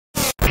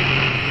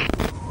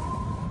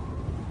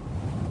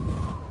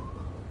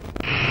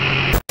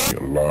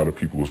lot of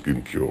people was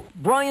getting killed.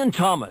 Brian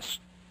Thomas,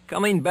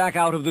 coming back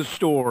out of the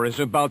store, is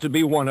about to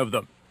be one of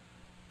them.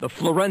 The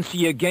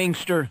Florencia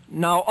gangster,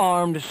 now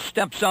armed,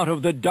 steps out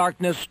of the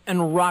darkness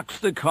and rocks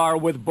the car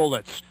with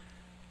bullets.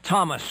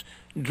 Thomas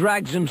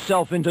drags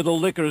himself into the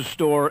liquor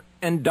store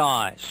and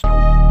dies.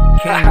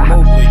 King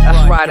Mobley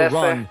tries to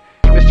run.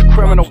 Mr.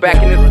 Criminal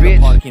back in this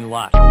bitch. Parking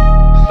lot.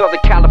 Southern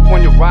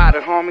California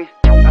rider, homie.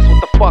 That's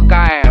what the fuck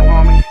I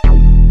am, homie.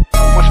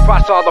 Much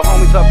props to all the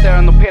homies up there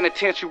in the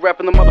penitentiary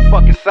repping the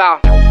motherfucking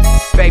South.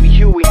 Baby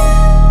Huey,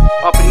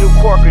 up in New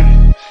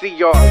Corcoran,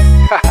 C-Yard.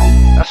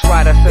 That's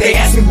right, I said. They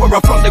ask me where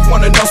I'm from, they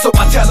wanna know, so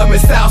I tell them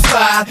it's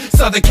Southside,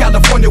 Southern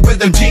California, where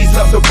them G's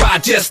love to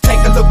ride. Just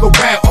take a look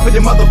around, open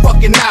your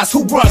motherfucking eyes.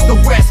 Who runs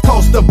the West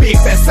Coast, the big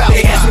fat Southside?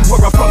 They ask me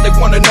where I'm from, they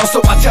wanna know,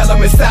 so I tell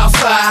them it's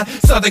Southside,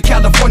 Southern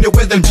California,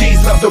 where them G's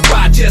love to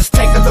ride. Just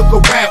take a look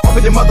around,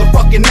 open your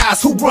motherfucking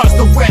eyes. Who runs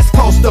the West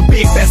Coast, the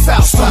big fat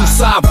Southside?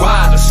 Suicide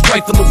riders,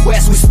 straight from the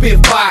West, we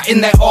spit fire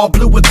in that all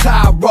blue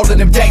attire, rolling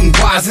them dating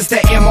wires. It's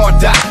that MR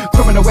die,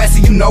 criminal S,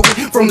 you know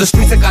it. From the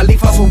streets, I got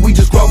leaf house where we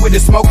just grow it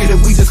and smoke it, and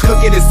we just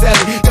cook it and sell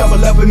it. Double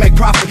up and make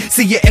profit.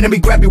 See your enemy,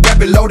 grab your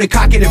weapon, load it,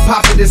 cock it and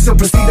pop it, and still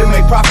proceed to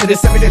make profit.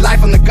 It's everyday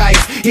life on the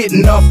guys,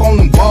 hitting up on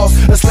them walls,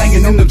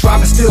 slanging them, the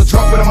driving, still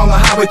drunk, but I'm on the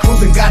highway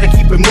cruising. Gotta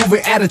keep it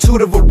moving,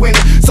 attitude of a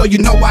winner, so you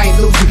know I ain't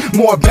losing.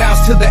 More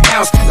bounce to the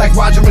ounce, like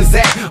Roger and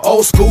Zach.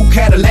 Old school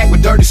Cadillac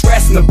with dirty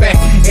scratch in the back,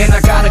 and I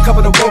got a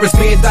couple of warrants,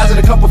 been dodging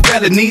a couple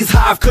felonies.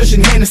 Hive,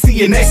 cushion,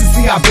 Hennessy, and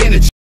ecstasy. I've been a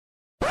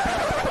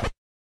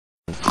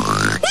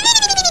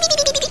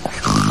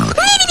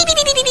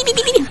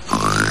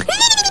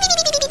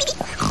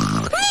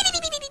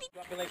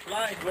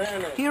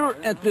Here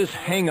at this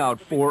hangout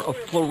for a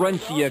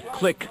Florencia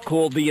clique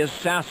called the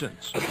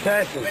Assassins.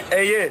 Assassins,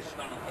 AS,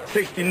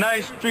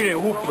 69th Street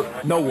and Hooper.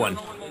 No one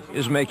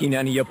is making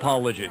any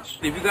apologies.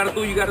 If you gotta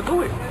do it, you gotta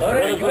do it. You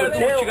gotta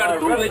do what you gotta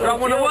do. They drop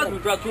one of us, we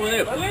drop two of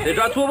them. They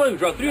drop two of us, we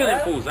drop three of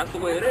them fools. That's the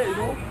way it is, you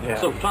know? Yeah.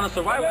 So trying to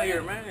survive out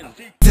here, man.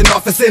 in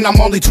office and I'm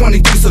only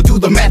 23, so do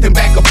the math and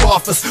back up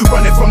office.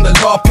 Running from the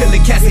law,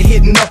 pilling cats and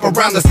hitting up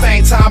around the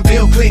same time.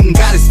 Bill Clinton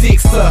got his dick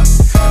stuck.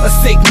 A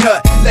sick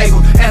nut,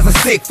 labeled as a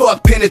sick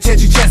fuck.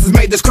 Penitentiary chances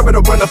made this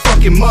criminal run a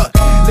fucking muck.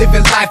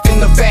 Living life in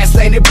the fast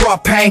lane, it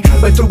brought pain,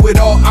 but through it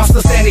all, I'm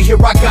still standing here,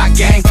 I got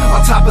gang. On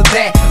top of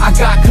that, I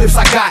got clips,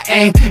 I got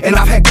aim, and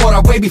I've had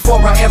quarter way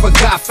before I ever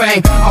got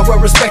fame. I well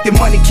respected,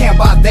 money can't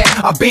buy that.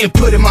 I've been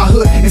put in my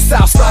hood and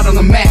Southside on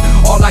the map.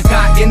 All I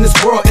got in this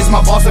world is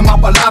my boss and my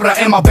palabra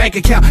and my bank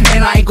account,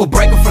 and I ain't gon'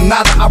 break it for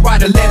nada. I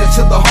write a letter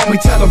to the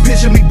homie, tell them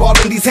picture me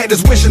ballin'. These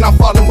haters wishing I'm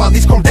falling while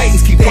these chrome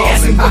datings keep falling. They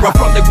ask me where I'm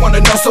from, they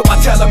wanna know, so I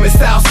tell them it's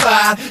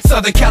Southside,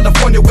 Southern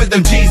California, where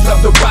them G's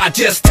love to ride.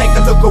 Just take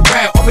a look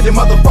around, open your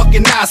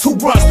motherfucking eyes. Who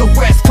runs the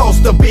West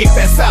Coast, the big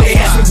fat Southside? They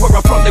ask me where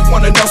I'm from, they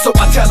wanna know, so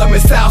I tell them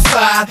it's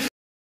Southside.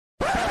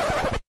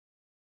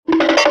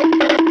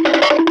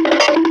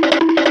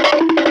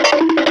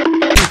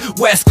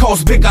 West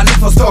Coast, big I live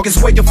for Stark's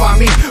where you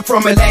find me.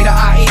 From LA to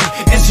IE,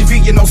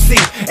 SGV and OC,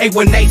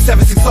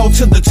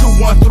 818-760 to the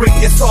 213.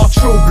 It's all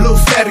true, blue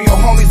stereo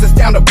homies, it's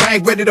down the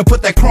brain, ready to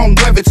put that chrome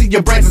web into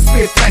your brains and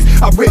spit flames.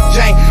 I rip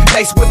Jane,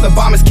 laced with the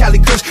bombers,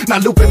 Cali Kush. Now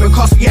looping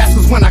because we ask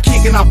us when I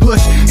kick and I push.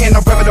 And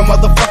I'm revving the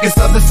motherfucking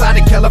southern side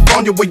of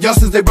California, where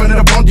youngsters they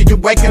running up on you. You're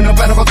waking up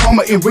out of a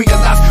coma and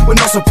realize with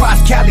no surprise,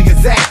 Cali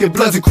is active.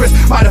 Bloods and Chris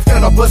might have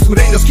felt our bust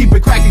with angels, keep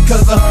it cracking,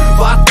 cause but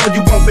I thought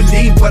you won't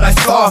believe what I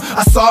saw.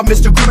 I saw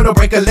Mr. Criminal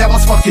break a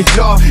level's fucking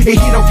jaw, and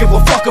he don't give a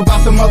fuck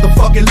about the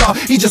motherfucking law.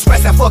 He just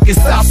rest that fucking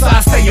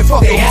Southside, saying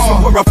fuck they ask me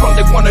where I'm from,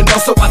 they wanna know,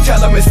 so I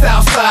tell them it's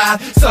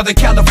Southside, Southern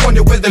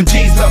California, where them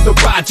G's love to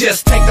ride.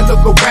 Just take a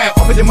look around,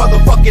 open your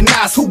motherfucking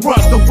eyes. Who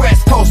runs the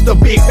West Coast, the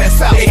big fat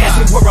Southside? They ask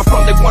me where I'm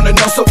from, they wanna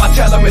know, so I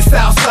tell them it's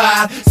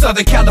Southside,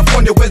 Southern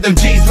California, where them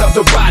G's love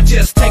to ride.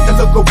 Just take a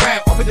look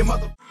around, open your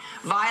mother.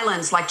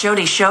 Violence, like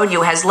Jody showed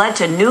you, has led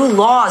to new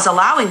laws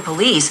allowing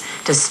police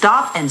to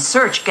stop and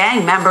search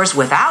gang members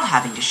without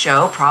having to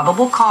show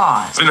probable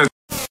cause.